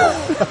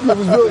 I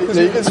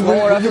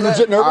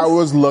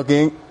was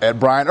looking at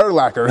Brian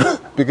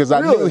Urlacher because I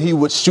knew he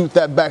would shoot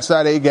that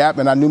backside A gap,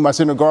 and I knew my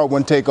center guard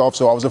wouldn't take off,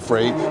 so I was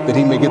afraid that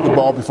he may get the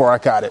ball before I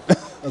caught it.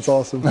 That's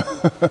awesome.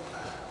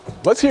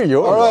 Let's hear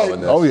yours. All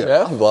right. Oh,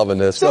 yeah. I'm loving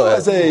this. So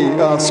as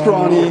a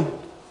scrawny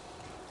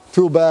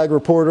tool bag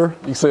reporter.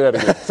 You say that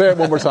again. Say it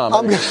one more time.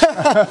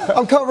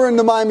 I'm covering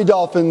the Miami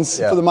Dolphins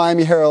for the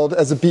Miami Herald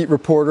as a beat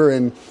reporter,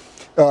 and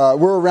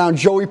we're around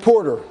Joey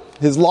Porter,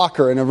 his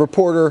locker, and a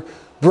reporter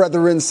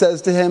brethren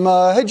says to him,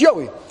 hey,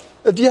 Joey,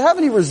 do you have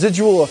any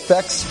residual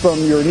effects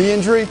from your knee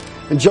injury?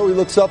 And Joey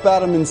looks up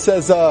at him and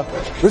says,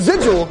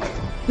 residual?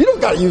 You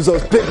don't got to use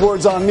those big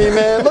words on me,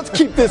 man. Let's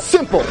keep this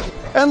simple.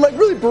 And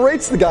really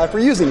berates the guy for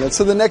using it.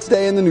 So the next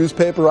day in the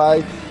newspaper,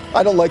 I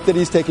don't like that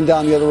he's taking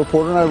down the other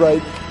reporter, and I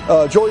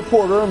write, Joey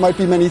Porter might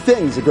be many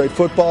things, a great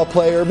football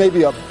player,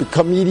 maybe a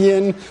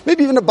comedian,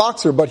 maybe even a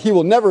boxer, but he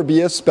will never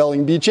be a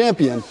spelling bee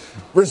champion.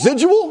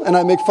 Residual? And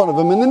I make fun of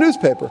him in the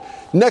newspaper.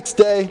 Next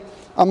day,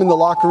 I'm in the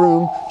locker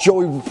room.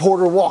 Joey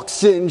Porter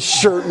walks in,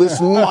 shirtless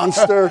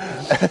monster.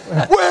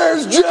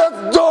 Where's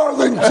Jeff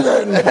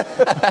Darlington?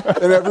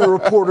 And every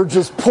reporter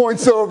just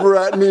points over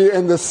at me,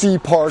 and the sea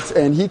parts,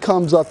 and he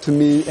comes up to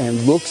me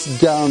and looks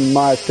down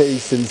my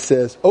face and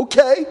says,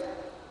 okay.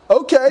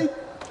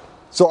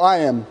 So I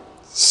am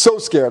so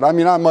scared. I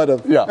mean, I might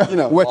have,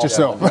 wet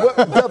yourself.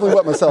 Definitely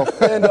wet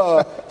myself. And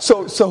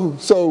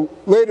so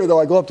later, though,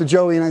 I go up to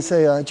Joey and I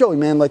say, Joey,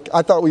 man,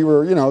 I thought we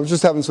were,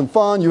 just having some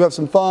fun. You have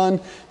some fun.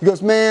 He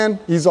goes, man,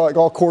 he's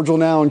all cordial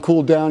now and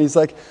cooled down. He's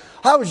like,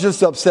 I was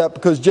just upset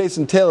because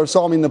Jason Taylor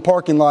saw me in the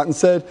parking lot and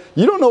said,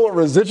 you don't know what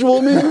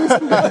residual means?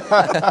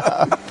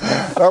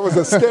 That was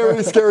a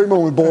scary, scary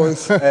moment,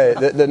 boys. Hey,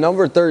 the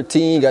number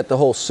 13 got the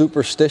whole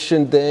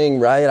superstition thing,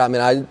 right? I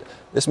mean,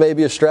 this may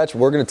be a stretch.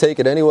 We're going to take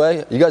it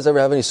anyway. You guys ever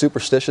have any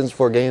superstitions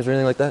before games or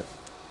anything like that?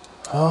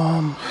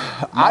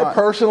 I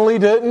personally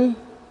didn't,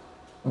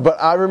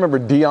 but I remember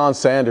Deion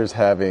Sanders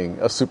having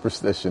a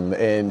superstition,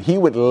 and he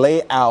would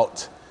lay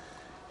out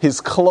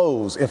his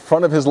clothes in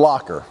front of his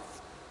locker,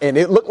 and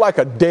it looked like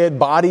a dead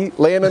body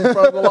laying in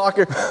front of the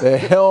locker. The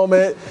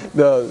helmet,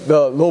 the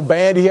little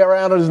band he had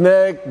around his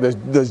neck,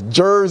 the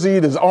jersey,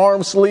 his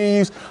arm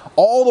sleeves,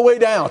 all the way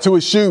down to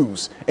his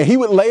shoes. And he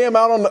would lay them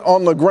out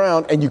on the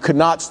ground, and you could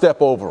not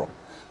step over them.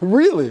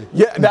 Really?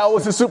 Yeah, that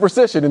was his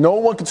superstition, and no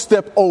one could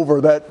step over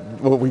that,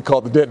 what we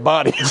call the dead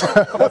body.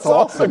 That's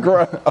awesome. The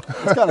ground.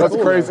 That's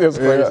cool, crazy. It's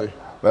crazy. Yeah,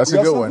 that's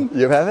a good one.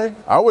 You have any?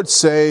 I would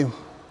say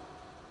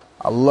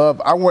I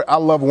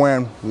love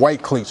wearing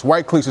white cleats.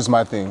 White cleats is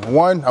my thing.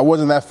 One, I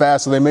wasn't that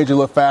fast, so they made you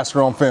look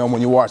faster on film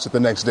when you watched it the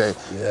next day.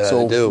 Yeah,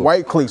 so they do.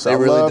 White cleats. They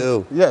really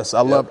do. Yes,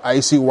 I love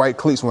icy white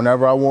cleats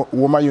whenever I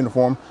wore my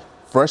uniform.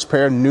 Fresh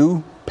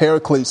new pair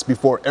of cleats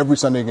before every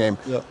Sunday game.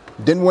 Yep.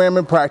 Didn't wear them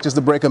in practice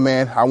to break a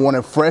man. I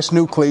wanted fresh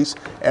new cleats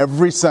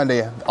every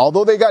Sunday.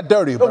 Although they got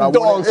dirty, but I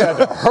dogs had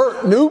to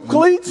hurt. New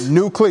cleats?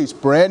 New cleats,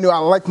 brand new. I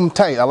like them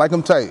tight.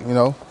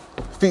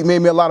 Feet made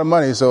me a lot of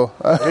money, so.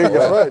 There you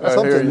go. Right.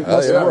 Something.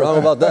 You're not wrong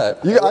about that.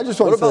 I just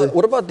want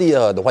what about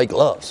the white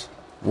gloves?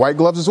 White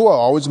gloves as well. I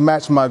always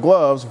match my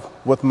gloves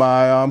with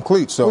my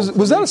cleats. So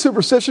was that a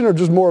superstition or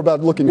just more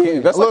about looking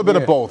clean? That's a little bit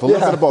of both. A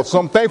little bit of both. So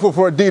I'm thankful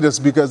for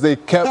Adidas because they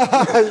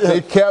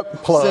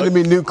kept sending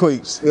me new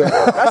cleats. Yeah.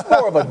 That's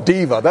more of a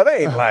diva. That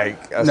ain't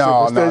like a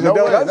superstition.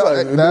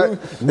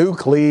 That's like new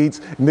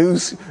cleats,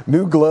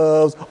 new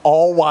gloves,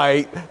 all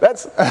white.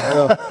 That's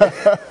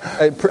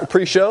hey,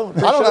 pre-show. I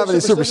don't have any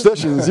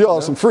superstitions. Y'all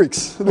are some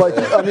freaks. Like,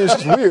 I mean,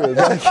 it's just weird.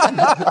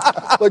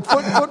 Like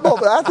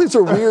football athletes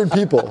are weird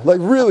people. Like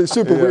really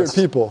super weird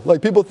people.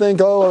 Like people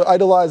think,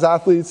 idolize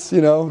athletes.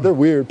 You know, they're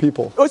weird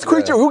people. It's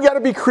creature. We got to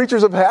be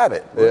creatures of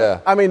habit. Yeah.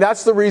 I mean,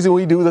 that's the reason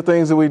we do the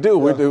things that we do.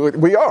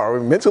 We are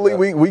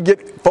mentally. We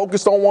get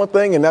focused on one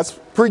thing, and that's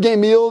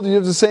pre-game meal. Do you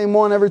have the same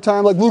one every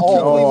time? Like Luke.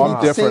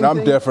 I'm different.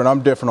 I'm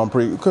different on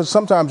pre because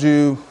sometimes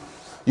you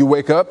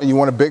wake up and you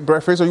want a big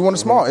breakfast or you want a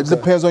small. It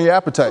depends on your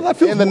appetite.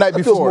 And the night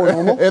before.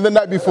 And the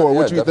night before.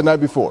 What you eat the night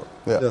before.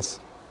 Yeah. Yes.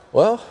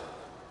 Well,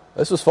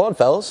 this was fun,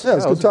 fellas. Yeah, it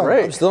was a good time.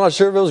 Great. I'm still not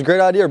sure if it was a great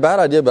idea or bad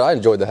idea, but I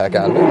enjoyed the heck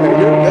out of it.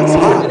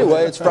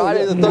 Anyway, it's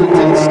Friday the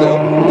 13th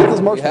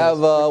still. We have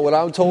what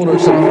I'm told are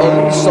some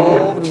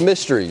unsolved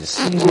mysteries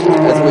as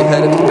we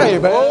head into Hey,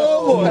 man.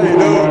 Oh, boy. Hey,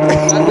 dude.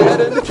 As we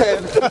head into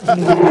camp.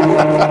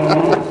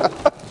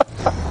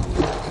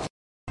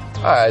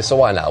 All right, so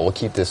why not? We'll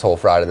keep this whole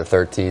Friday the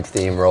 13th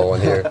theme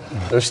rolling here.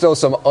 There's still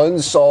some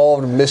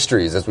unsolved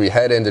mysteries as we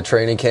head into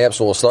training camp.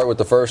 So we'll start with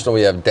the first one.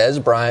 We have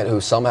Dez Bryant, who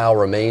somehow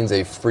remains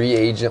a free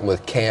agent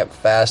with camp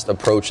fast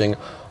approaching.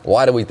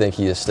 Why do we think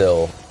he is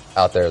still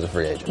out there as a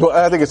free agent? Well,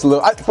 I think it's a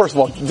little. First of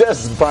all,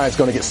 Dez Bryant's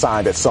going to get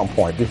signed at some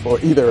point, before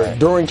either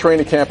during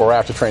training camp or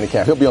after training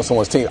camp. He'll be on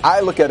someone's team. I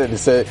look at it and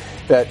say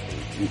that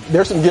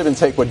there's some give and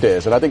take with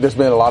Dez, and I think there's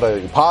been a lot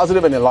of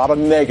positive and a lot of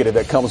negative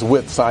that comes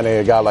with signing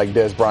a guy like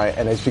Dez Bryant,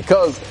 and it's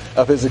because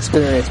of his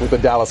experience with the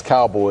Dallas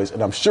Cowboys.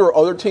 And I'm sure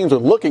other teams are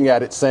looking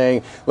at it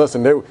saying,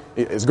 listen,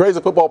 as great as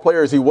a football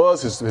player as he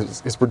was,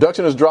 his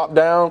production has dropped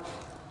down.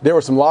 There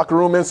were some locker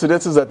room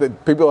incidences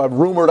that people have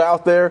rumored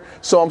out there.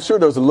 So I'm sure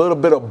there's a little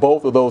bit of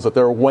both of those that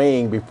they're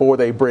weighing before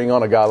they bring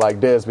on a guy like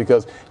Dez,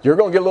 because you're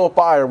going to get a little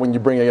fire when you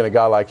bring in a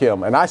guy like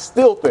him. And I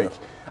still think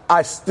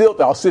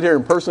I'll sit here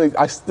and personally,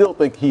 I still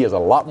think he has a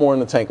lot more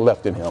in the tank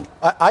left in him.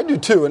 I do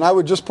too, and I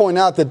would just point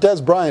out that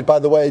Dez Bryant, by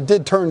the way,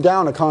 did turn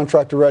down a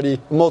contract already,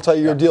 a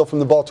multi-year deal from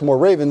the Baltimore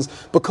Ravens,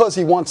 because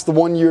he wants the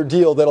one-year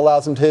deal that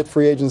allows him to hit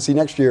free agency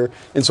next year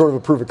in sort of a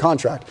prove-it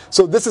contract.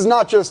 So this is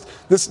not just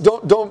this.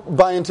 Don't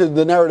buy into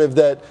the narrative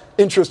that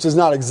interest does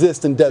not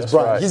exist in Dez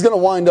Bryant. Right. He's going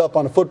to wind up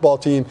on a football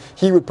team.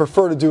 He would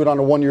prefer to do it on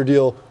a one-year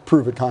deal.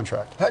 Prove-it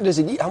contract.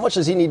 How much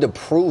does he need to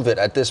prove it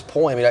at this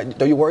point? I mean,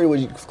 don't you worry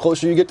when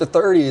closer you get to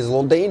 30, it's a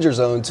little danger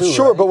zone too.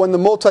 Sure, right? But when the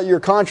multi-year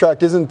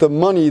contract isn't the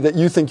money that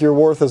you think you're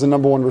worth as a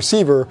number one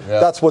receiver,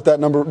 that's what that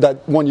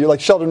 1 year,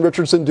 like Sheldon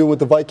Richardson doing with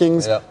the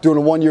Vikings, doing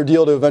a one-year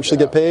deal to eventually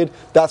get paid.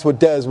 That's what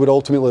Dez would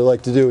ultimately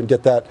like to do and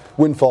get that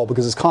windfall,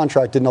 because his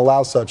contract didn't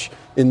allow such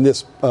in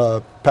this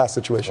past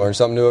situation. Learn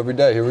something new every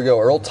day. Here we go.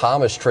 Earl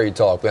Thomas trade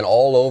talk. Been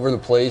all over the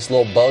place.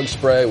 Little bug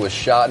spray was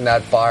shot in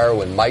that fire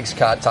when Mike's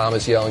caught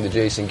Thomas yelling to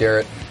Jason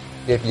Garrett,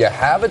 "If you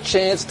have a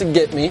chance to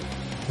get me,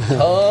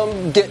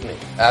 come get me,"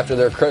 after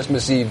their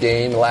Christmas Eve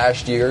game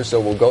last year.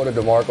 So we'll go to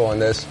DeMarco on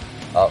this.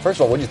 First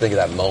of all, what do you think of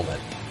that moment?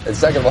 And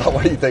second of all,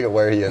 what do you think of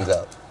where he ends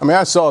up? I mean,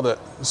 I saw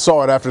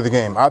it after the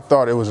game. I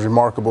thought it was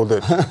remarkable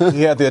that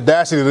he had the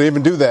audacity to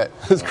even do that.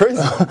 It's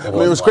crazy. It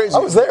was crazy. I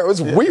was there. It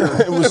was weird.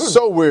 It was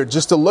so weird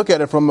just to look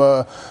at it from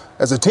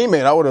as a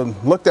teammate. I would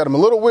have looked at him a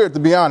little weird, to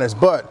be honest.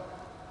 But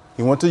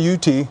he went to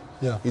UT.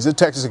 Yeah. He's a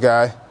Texas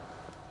guy.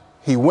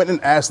 He went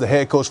and asked the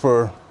head coach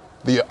for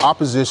the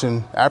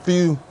opposition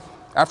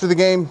after the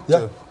game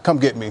to come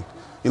get me.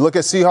 You look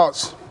at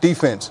Seahawks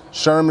defense.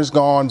 Sherman is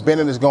gone.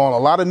 Bennett is gone. A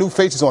lot of new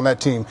faces on that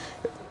team.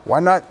 Why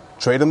not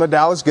trade him to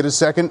Dallas, get a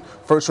second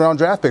first-round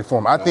draft pick for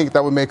him? I think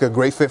that would make a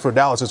great fit for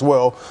Dallas as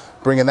well,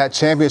 bringing that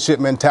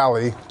championship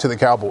mentality to the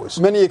Cowboys.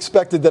 Many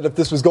expected that if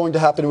this was going to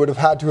happen, it would have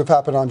had to have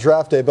happened on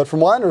draft day. But from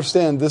what I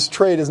understand, this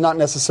trade is not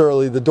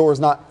necessarily, the door is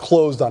not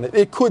closed on it.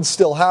 It could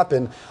still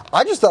happen.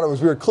 I just thought it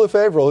was weird. Cliff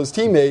Averill, his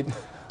teammate,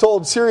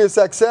 told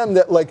SiriusXM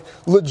that, like,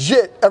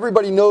 legit,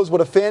 everybody knows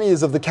what a fan he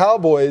is of the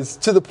Cowboys,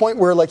 to the point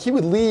where, like, he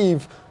would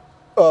leave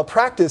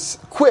practice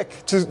quick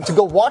to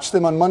go watch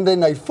them on Monday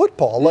Night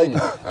Football. Like, isn't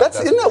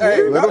that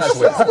weird?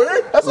 That's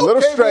weird. That's a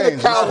little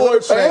strange. Cowboy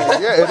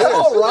fan. Yeah, it is.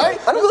 All right.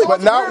 I don't really.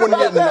 But not when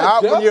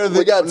you're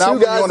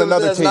on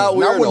another team. Not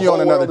when you're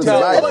on another team.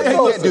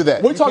 You can't do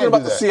that. We're talking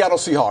about the Seattle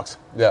Seahawks.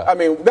 Yeah. I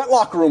mean, that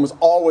locker room has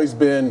always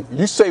been,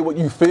 you say what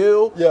you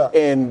feel,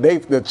 and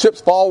the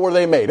chips fall where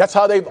they may. That's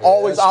how they've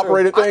always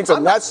operated things,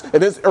 and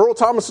this Earl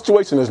Thomas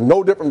situation is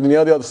no different than the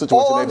other situation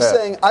all they've I'm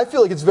saying, I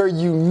feel like it's very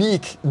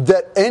unique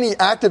that any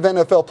active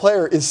NFL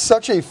player is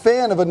such a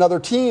fan of another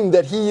team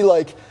that he,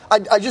 like,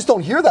 I just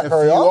don't hear that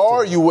very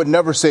often. You would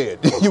never say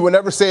it. You would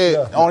never say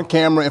it on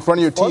camera in front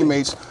of your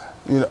teammates.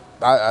 You know,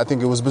 I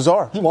think it was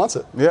bizarre. He wants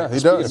it. Yeah, he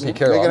does. Pete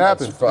Carroll, make it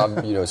happen.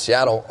 From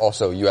Seattle,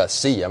 also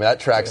USC. I mean, that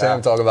tracks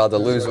him. Talk about the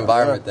loose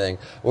environment thing.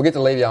 We'll get to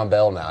Le'Veon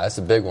Bell now. That's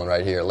the big one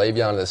right here.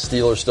 Le'Veon and the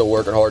Steelers still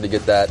working hard to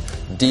get that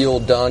deal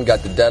done.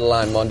 Got the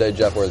deadline Monday.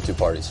 Jeff, where are the two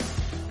parties?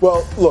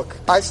 Well, look,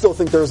 I still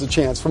think there's a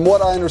chance. From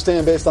what I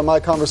understand, based on my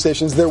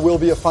conversations, there will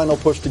be a final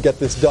push to get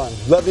this done.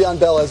 Le'Veon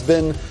Bell has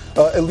been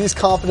at least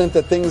confident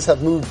that things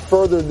have moved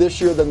further this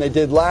year than they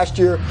did last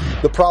year.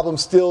 The problem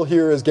still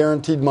here is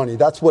guaranteed money.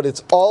 That's what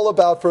it's all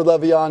about for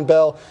Le'Veon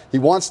Bell. He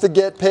wants to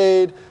get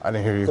paid. I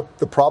didn't hear you.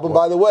 The problem,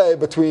 by the way,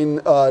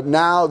 between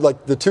now,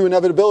 like the two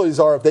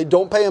inevitabilities are, if they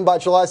don't pay him by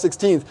July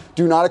 16th,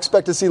 do not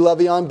expect to see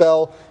Le'Veon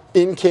Bell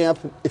in camp,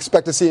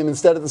 expect to see him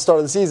instead at the start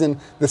of the season.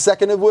 The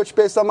second of which,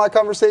 based on my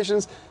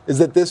conversations, is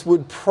that this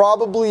would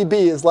probably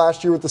be his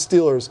last year with the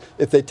Steelers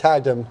if they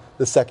tagged him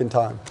the second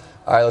time.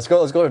 All right, let's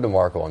go to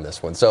DeMarco on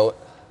this one. So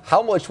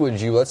how much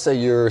would you, let's say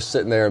you're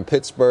sitting there in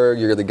Pittsburgh,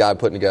 you're the guy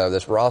putting together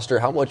this roster,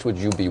 how much would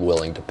you be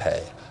willing to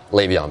pay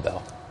Le'Veon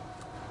Bell?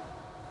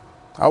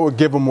 I would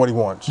give him what he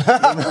wants.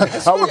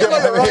 I would give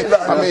him.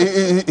 I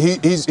mean,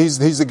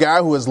 he's the guy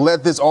who has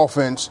led this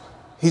offense.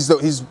 He's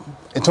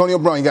Antonio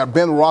Brown. You got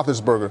Ben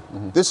Roethlisberger.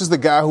 Mm-hmm. This is the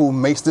guy who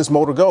makes this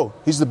motor go.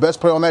 He's the best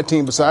player on that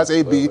team besides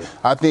AB.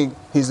 I think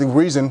he's the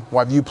reason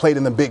why you played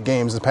in the big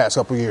games the past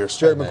couple of years.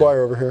 Jerry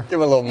McCoy over here. Give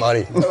him a little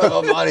money.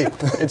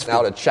 It's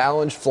now to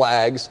challenge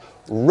flags.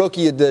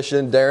 Rookie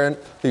edition. Darren,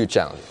 who you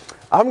challenge?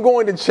 I'm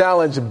going to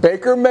challenge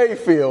Baker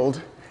Mayfield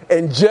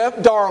and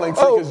Jeff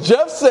Darlington, because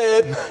Jeff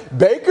said,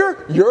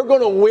 Baker, you're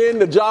going to win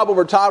the job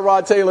over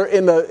Tyrod Taylor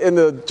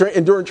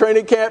during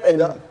training camp,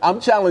 and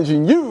I'm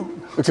challenging you.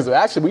 Because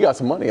actually, we got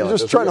some money on it. You're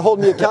just trying to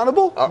hold me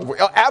accountable?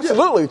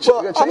 Absolutely.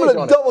 Yeah. Well, I'm going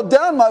to double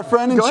down, my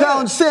friend, and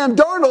challenge Sam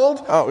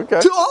Darnold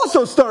to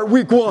also start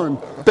week 1.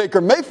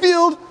 Baker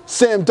Mayfield,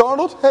 Sam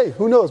Darnold. Hey,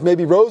 who knows?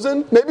 Maybe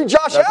Rosen, maybe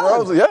Josh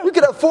Allen. Rosen, yeah. We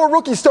could have 4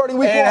 rookies starting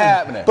week 1.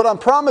 Happening. But I'm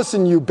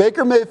promising you,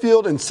 Baker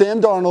Mayfield and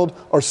Sam Darnold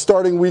are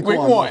starting week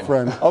 1, my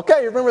friend.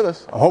 Okay, remember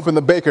this. I'm hoping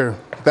the Baker,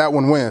 that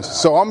one wins.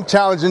 So I'm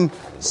challenging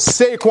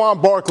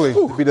Saquon Barkley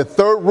to be the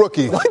third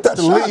rookie to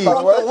lead.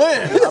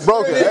 I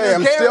broke it. Hey,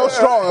 I'm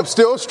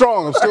still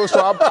strong.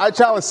 I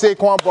challenge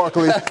Saquon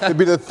Barkley to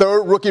be the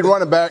third rookie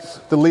running back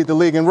to lead the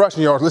league in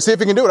rushing yards. Let's see if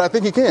he can do it. I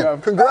think he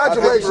can.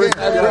 Congratulations.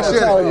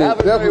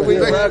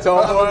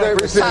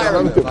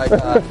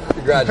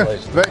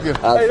 Congratulations. Thank you.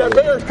 Hey, that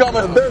bear's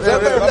coming. There's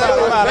that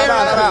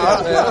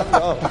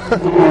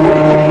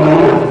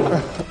bear.